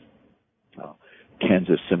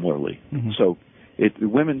 Kansas similarly. Mm-hmm. So the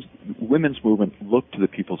women's movement looked to the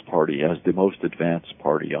People's Party as the most advanced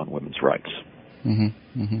party on women's rights.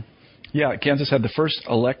 Mm-hmm. Mm-hmm. Yeah, Kansas had the first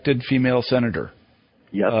elected female senator.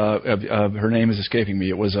 Yes. Her name is escaping me.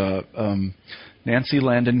 It was Nancy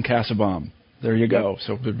Landon Kassebaum. There you go.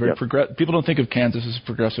 So very people don't think of Kansas as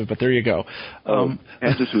progressive, but there you go.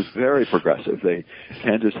 Kansas was very progressive.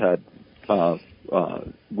 Kansas had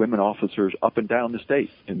women officers up and down the state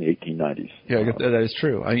in the 1890s. Yeah, that is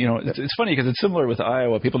true. It's funny because it's similar with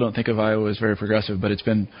Iowa. People don't think of Iowa as very progressive, but it's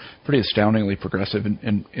been pretty astoundingly progressive.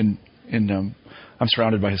 I'm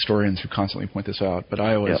surrounded by historians who constantly point this out. But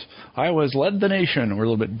Iowa has led the nation. We're a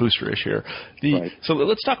little bit boosterish here. Right. So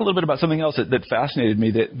let's talk a little bit about something else that fascinated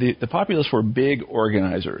me. The populists were big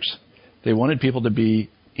organizers. They wanted people to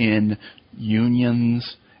be in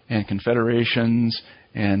unions and confederations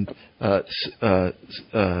and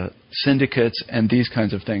syndicates and these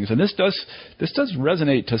kinds of things. And this does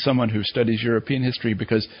resonate to someone who studies European history,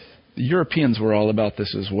 because the Europeans were all about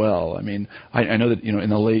this as well. I mean, I know that in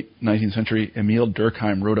the late 19th century, Emile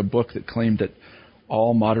Durkheim wrote a book that claimed that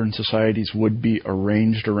all modern societies would be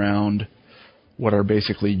arranged around what are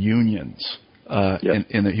basically unions.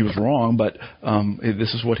 And that he was wrong, but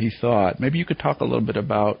this is what he thought. Maybe you could talk a little bit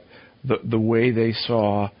about the way they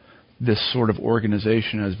saw this sort of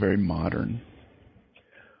organization as very modern.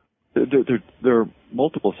 There are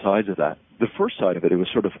multiple sides of that. The first side of it was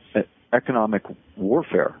sort of economic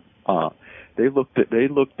warfare. They looked at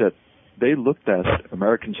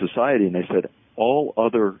American society and they said all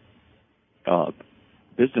other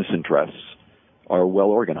business interests are well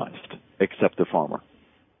organized except the farmer,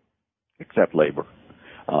 except labor.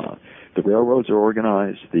 The railroads are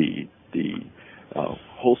organized. The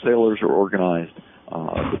wholesalers are organized.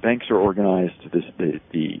 The banks are organized.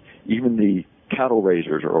 Even the cattle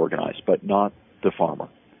raisers are organized, but not the farmer.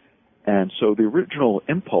 And so the original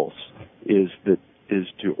impulse is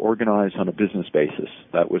to organize on a business basis.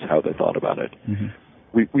 That was how they thought about it. Mm-hmm.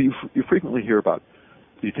 You frequently hear about.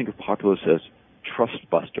 You think of populists as trust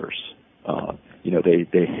busters.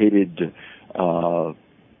 They hated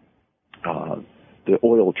the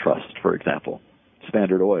oil trust, for example,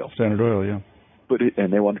 Standard Oil. Standard Oil, yeah.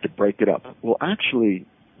 And they wanted to break it up. Well, actually,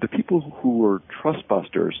 the people who were trust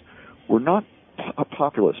busters were not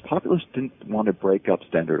populists. Populists didn't want to break up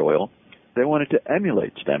Standard Oil. They wanted to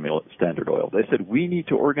emulate Standard Oil. They said, we need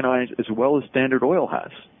to organize as well as Standard Oil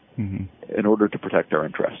has in order to protect our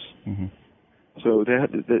interests. Mm-hmm. So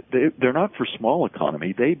they're not for small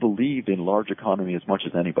economy. They believed in large economy as much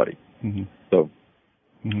as anybody. Mm-hmm. So,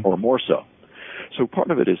 or more so. So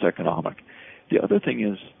part of it is economic. The other thing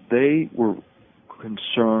is they were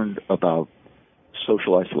concerned about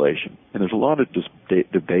social isolation. And there's a lot of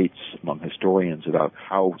debates among historians about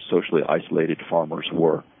how socially isolated farmers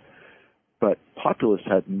were. But populists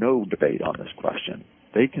had no debate on this question.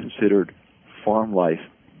 They considered farm life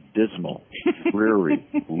dismal, dreary,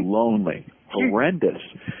 lonely, horrendous.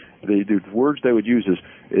 The words they would use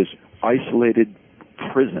is isolated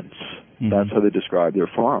prisons. Mm-hmm. That's how they described their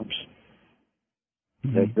farms.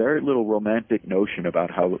 Mm-hmm. They had very little romantic notion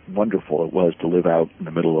about how wonderful it was to live out in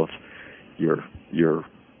the middle of your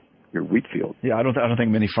wheat field. Yeah, I don't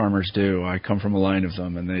think many farmers do. I come from a line of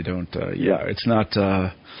them, and they don't. It's not.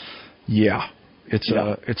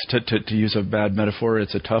 It's to use a bad metaphor.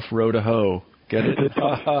 It's a tough row to hoe. Get it?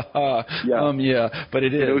 But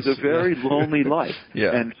it is. It was a very lonely life.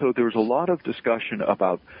 Yeah. And so there was a lot of discussion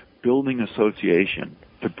about building association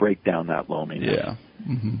to break down that loneliness. Yeah.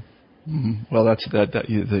 Mm-hmm. Mm-hmm. Well,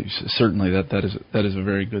 certainly that is a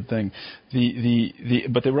very good thing.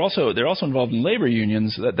 But they're also involved in labor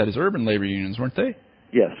unions. That is urban labor unions, weren't they?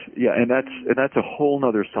 Yes. Yeah. And that's a whole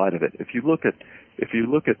other side of it. If you look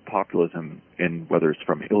at populism in whether it's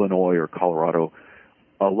from Illinois or Colorado,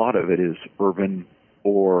 a lot of it is urban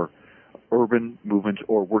movements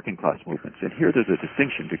or working class movements. And here there's a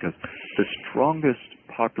distinction because the strongest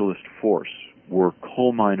populist force were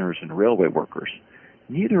coal miners and railway workers,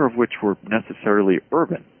 neither of which were necessarily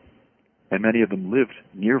urban, and many of them lived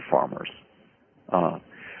near farmers.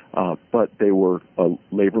 But they were a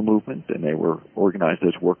labor movement, and they were organized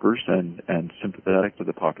as workers and sympathetic to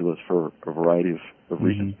the populace for a variety of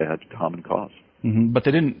reasons. They had common cause. Mm-hmm. But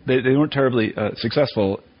they weren't terribly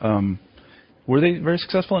successful. Were they very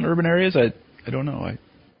successful in urban areas? I don't know.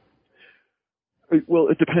 Well,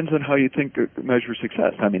 it depends on how you measure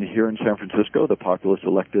success. I mean, here in San Francisco, the populace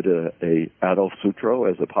elected a Adolf Sutro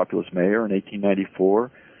as the populist mayor in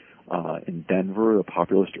 1894. In Denver, the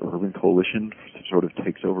Populist Urban Coalition sort of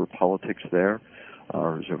takes over politics there.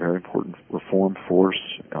 There's a very important reform force.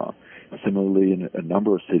 Similarly, in a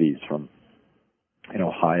number of cities in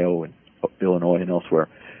Ohio and Illinois and elsewhere,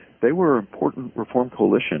 they were an important reform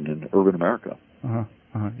coalition in urban America.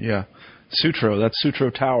 Yeah. Sutro, that's Sutro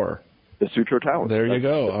Tower. The Sutro Tower. There you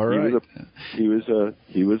go. All right. He was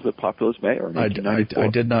the populist mayor in 1894. I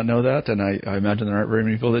did not know that, and I imagine there aren't very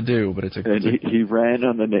many people that do. But he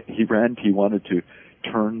wanted to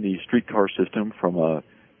turn the streetcar system from a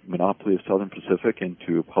monopoly of Southern Pacific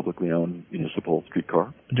into a publicly owned municipal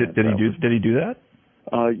streetcar. Did he do that?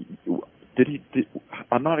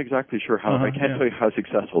 I'm not exactly sure how. I can't tell you how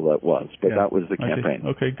successful that was, but that was the campaign.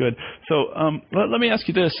 Okay, good. So let me ask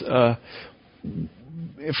you this.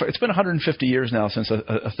 It's been 150 years now since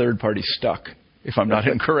a third party stuck, if I'm not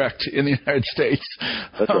incorrect, in the United States.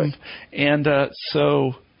 That's right. And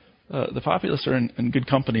so the populists are in good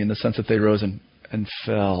company in the sense that they rose and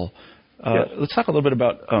fell. Yes. Let's talk a little bit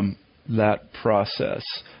about that process.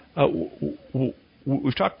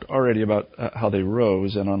 We've talked already about how they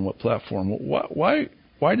rose and on what platform. Why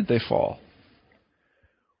did they fall?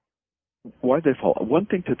 Why did they fall? One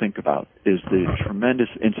thing to think about is the tremendous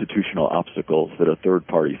institutional obstacles that a third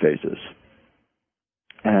party faces.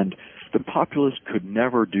 And the populists could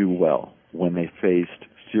never do well when they faced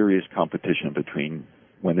serious competition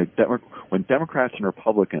when Democrats and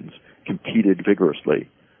Republicans competed vigorously.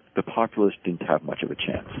 The populists didn't have much of a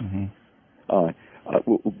chance. Mm-hmm.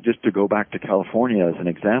 Just to go back to California as an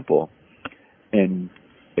example, in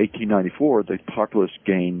 1894, the populists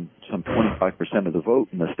gained some 25% of the vote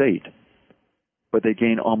in the state, but they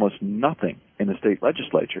gained almost nothing in the state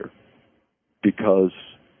legislature because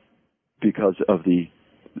of the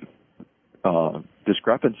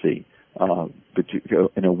discrepancy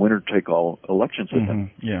in a winner-take-all election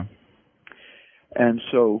system. Mm-hmm. Yeah. And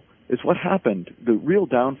so it's what happened. The real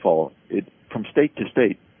downfall from state to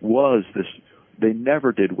state was this. They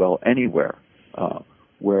never did well anywhere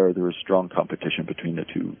where there was strong competition between the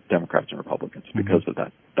two Democrats and Republicans because of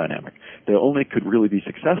that dynamic. They only could really be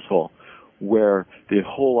successful where the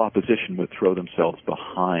whole opposition would throw themselves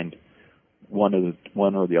behind one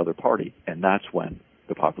or the other party, and that's when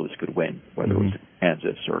the populists could win, whether it was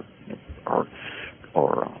Kansas or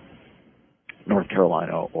North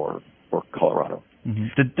Carolina or Colorado.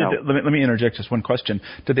 Mm-hmm. Let me interject just one question.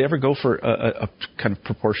 Did they ever go for a kind of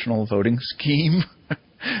proportional voting scheme?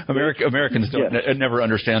 Americans never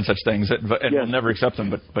understand such things and will never accept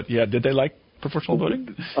them. But did they like proportional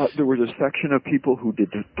voting? There was a section of people who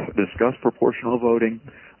did discuss proportional voting.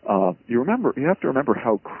 You have to remember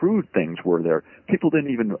how crude things were there. People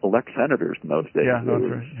didn't even elect senators in those days. Yeah, that's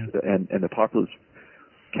right. Yeah. And the populists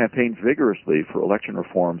campaigned vigorously for election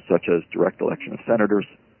reforms such as direct election of senators.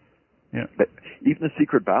 Yeah. But even the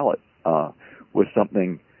secret ballot was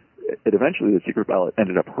something. Eventually, the secret ballot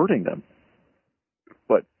ended up hurting them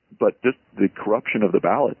but just the corruption of the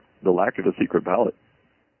ballot, the lack of a secret ballot,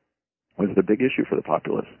 was the big issue for the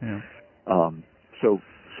populists. Yeah.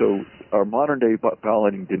 So our modern day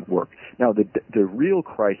balloting didn't work. Now the real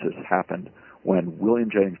crisis happened when William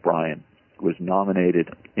Jennings Bryan was nominated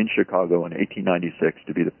in Chicago in 1896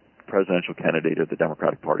 to be the presidential candidate of the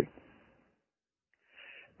Democratic Party.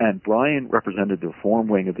 And Bryan represented the reform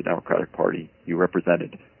wing of the Democratic Party. He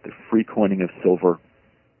represented the free coining of silver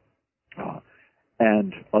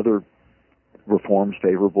and other reforms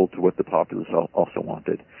favorable to what the populists also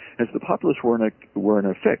wanted. As the populists were in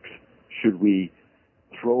a fix, should we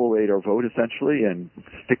throw away our vote essentially and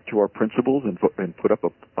stick to our principles and put up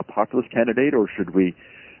a populist candidate, or should we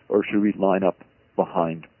line up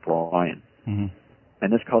behind Bryan? Mm-hmm.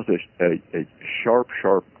 And this caused a sharp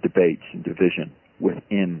debates and division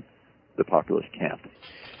within the populist camp.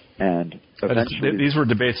 And eventually, these were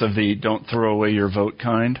debates of the "don't throw away your vote"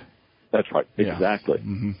 kind. That's right. Yeah. Exactly.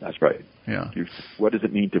 Mm-hmm. That's right. Yeah. What does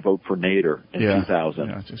it mean to vote for Nader in 2000?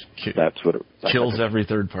 Yeah, just that's what it kills every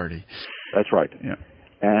third party. That's right. Yeah.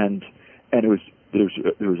 And there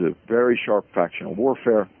was a very sharp factional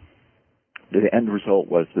warfare. The end result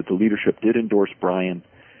was that the leadership did endorse Bryan,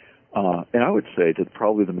 and I would say that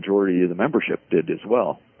probably the majority of the membership did as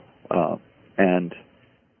well. And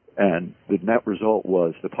the net result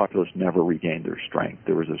was the populists never regained their strength.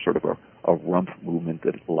 There was a sort of a rump movement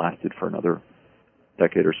that lasted for another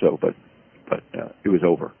decade or so, but it was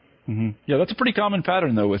over. Mm-hmm. Yeah, that's a pretty common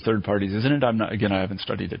pattern though with third parties, isn't it? I haven't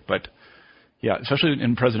studied it, but yeah, especially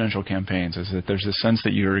in presidential campaigns, is that there's this sense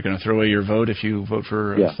that you're going to throw away your vote if you vote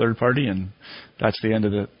for a third party, and that's the end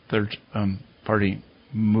of the third party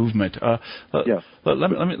movement. Let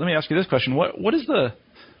me ask you this question: What is the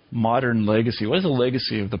modern legacy? What is the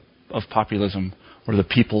legacy of populism, or the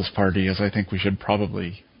People's Party, as I think we should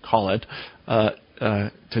probably call it,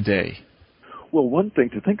 today? Well, one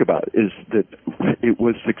thing to think about is that it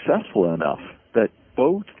was successful enough that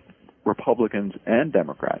both Republicans and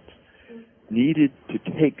Democrats needed to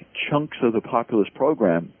take chunks of the populist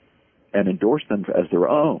program and endorse them as their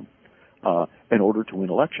own in order to win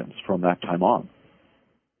elections from that time on,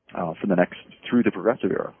 through the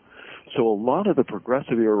progressive era. So a lot of the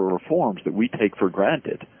progressive era reforms that we take for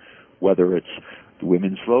granted, whether it's the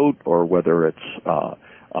women's vote or whether it's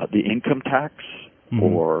the income tax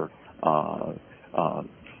or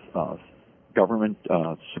government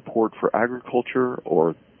support for agriculture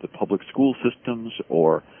or the public school systems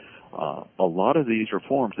or a lot of these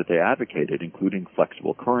reforms that they advocated, including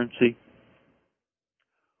flexible currency,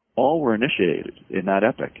 all were initiated in that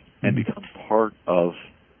epoch and become part of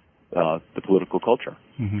the political culture.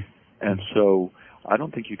 Mm-hmm. And so I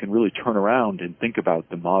don't think you can really turn around and think about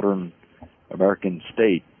the modern American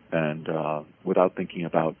state and without thinking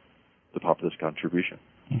about the populist contribution.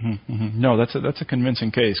 Mm-hmm, mm-hmm. No, that's a convincing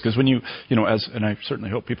case, because when and I certainly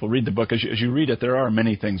hope people read the book, as you read it, there are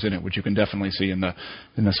many things in it which you can definitely see in the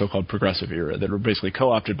so-called progressive era that were basically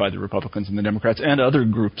co-opted by the Republicans and the Democrats and other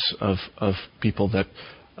groups of people that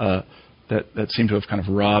seem to have kind of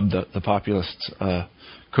robbed the populists'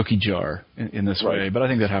 cookie jar in this way. But I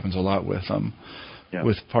think that happens a lot with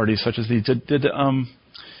parties such as these.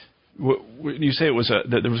 When you say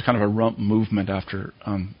that there was kind of a rump movement after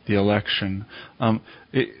the election,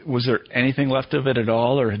 was there anything left of it at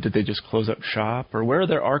all, or did they just close up shop, or where are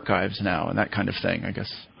their archives now and that kind of thing? I guess.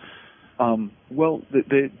 Well,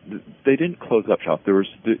 they didn't close up shop. There was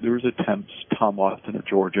attempts. Tom Watson of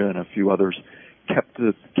Georgia and a few others kept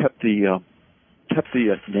the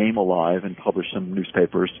name alive and published some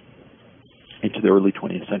newspapers into the early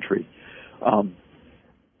 20th century.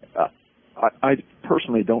 I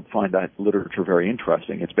personally don't find that literature very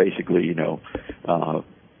interesting. It's basically,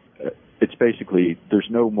 there's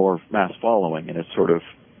no more mass following, and it's sort of,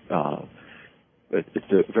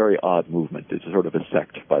 it's a very odd movement. It's sort of a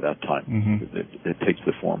sect by that time. Mm-hmm. It takes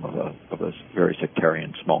the form of a very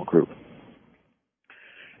sectarian small group.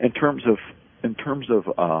 In terms of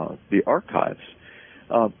the archives,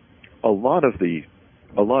 a lot of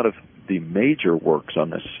the major works on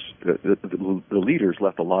this, the leaders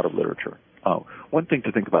left a lot of literature. One thing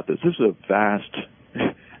to think about this is a vast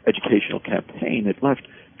educational campaign. It left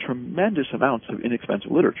tremendous amounts of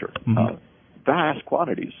inexpensive literature, vast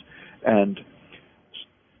quantities. And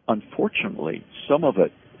unfortunately,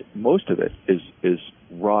 most of it is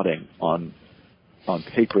rotting on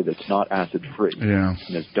paper that's not acid-free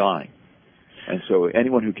and is dying. And so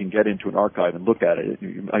anyone who can get into an archive and look at it,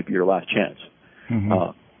 it might be your last chance.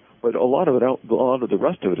 Mm-hmm. But a lot of the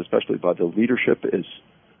rest of it, especially by the leadership, is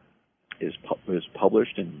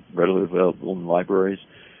published and readily available in libraries.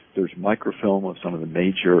 There's microfilm of some of the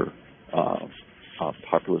major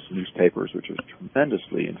populist newspapers, which was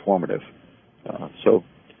tremendously informative.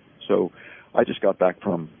 So I just got back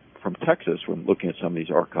from Texas from looking at some of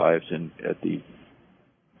these archives at the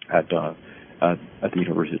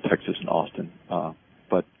University of Texas in Austin.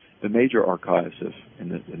 But the major archives in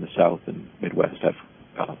the South and Midwest have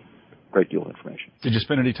a great deal of information. Did you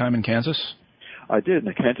spend any time in Kansas? I did, in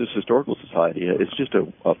the Kansas Historical Society. It's just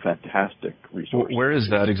a fantastic resource. Where is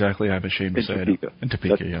that exactly? I'm ashamed to say. Topeka. In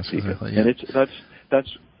Topeka, yes, exactly. Yeah. And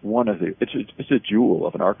that's one of the. It's a jewel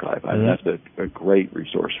of an archive. I mean, that's a great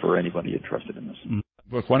resource for anybody interested in this.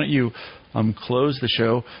 Look, why don't you close the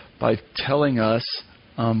show by telling us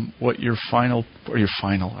what your final.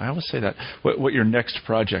 I always say that. What your next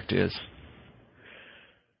project is.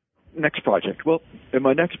 Next project. Well, in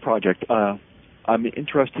my next project, I'm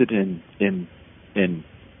interested in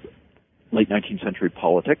late 19th century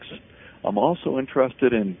politics. I'm also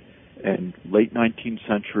interested in late 19th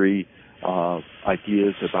century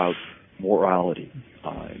ideas about morality.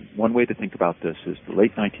 One way to think about this is the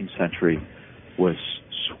late 19th century was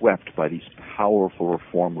swept by these powerful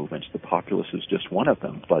reform movements. The populace is just one of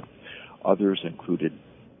them, but others included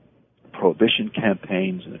prohibition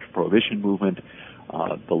campaigns and the prohibition movement,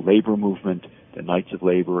 the labor movement, the Knights of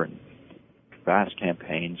Labor, and vast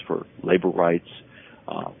campaigns for labor rights,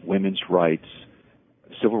 women's rights,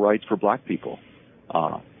 civil rights for black people.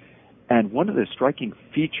 And one of the striking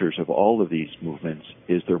features of all of these movements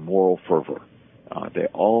is their moral fervor. They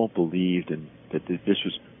all believed that this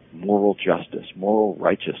was moral justice, moral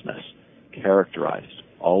righteousness characterized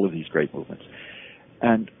all of these great movements.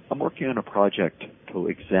 And I'm working on a project to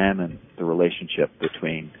examine the relationship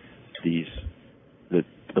between the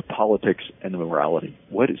politics and the morality.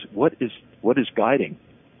 What is guiding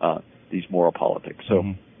these moral politics?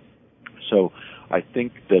 So I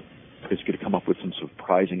think that it's going to come up with some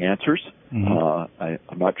surprising answers.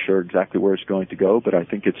 I'm not sure exactly where it's going to go, but I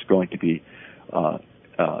think it's going to be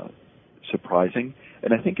surprising,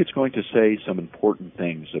 and I think it's going to say some important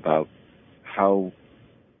things about how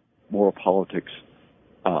moral politics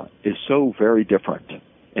is so very different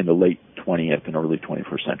in the late 20th and early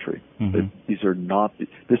 21st century. This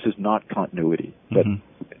is not continuity, but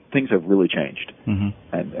things have really changed,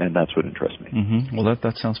 and that's what interests me. Well,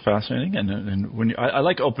 that sounds fascinating, and when I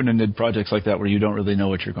like open-ended projects like that where you don't really know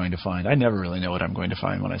what you're going to find. I never really know what I'm going to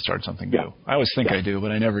find when I start something new. I always think I do,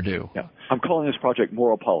 but I never do. Yeah. I'm calling this project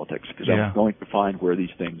Moral Politics because I'm going to find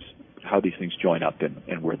how these things join up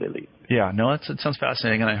and where they lead. Yeah, no, it sounds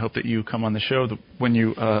fascinating, and I hope that you come on the show when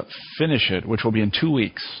you finish it, which will be in 2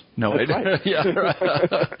 weeks. No, that's right. Yeah, right.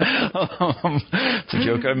 It's a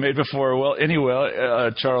joke I've made before. Well,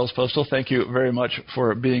 anyway, Charles Postel, thank you very much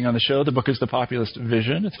for being on the show. The book is The Populist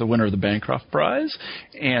Vision. It's the winner of the Bancroft Prize,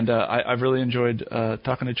 and I've really enjoyed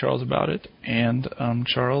talking to Charles about it. And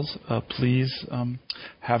Charles, please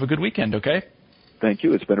have a good weekend, okay? Thank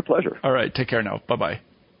you. It's been a pleasure. All right, take care now. Bye-bye.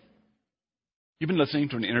 You've been listening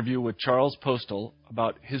to an interview with Charles Postel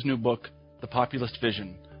about his new book, The Populist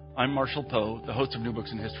Vision. I'm Marshall Poe, the host of New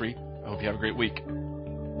Books in History. I hope you have a great week.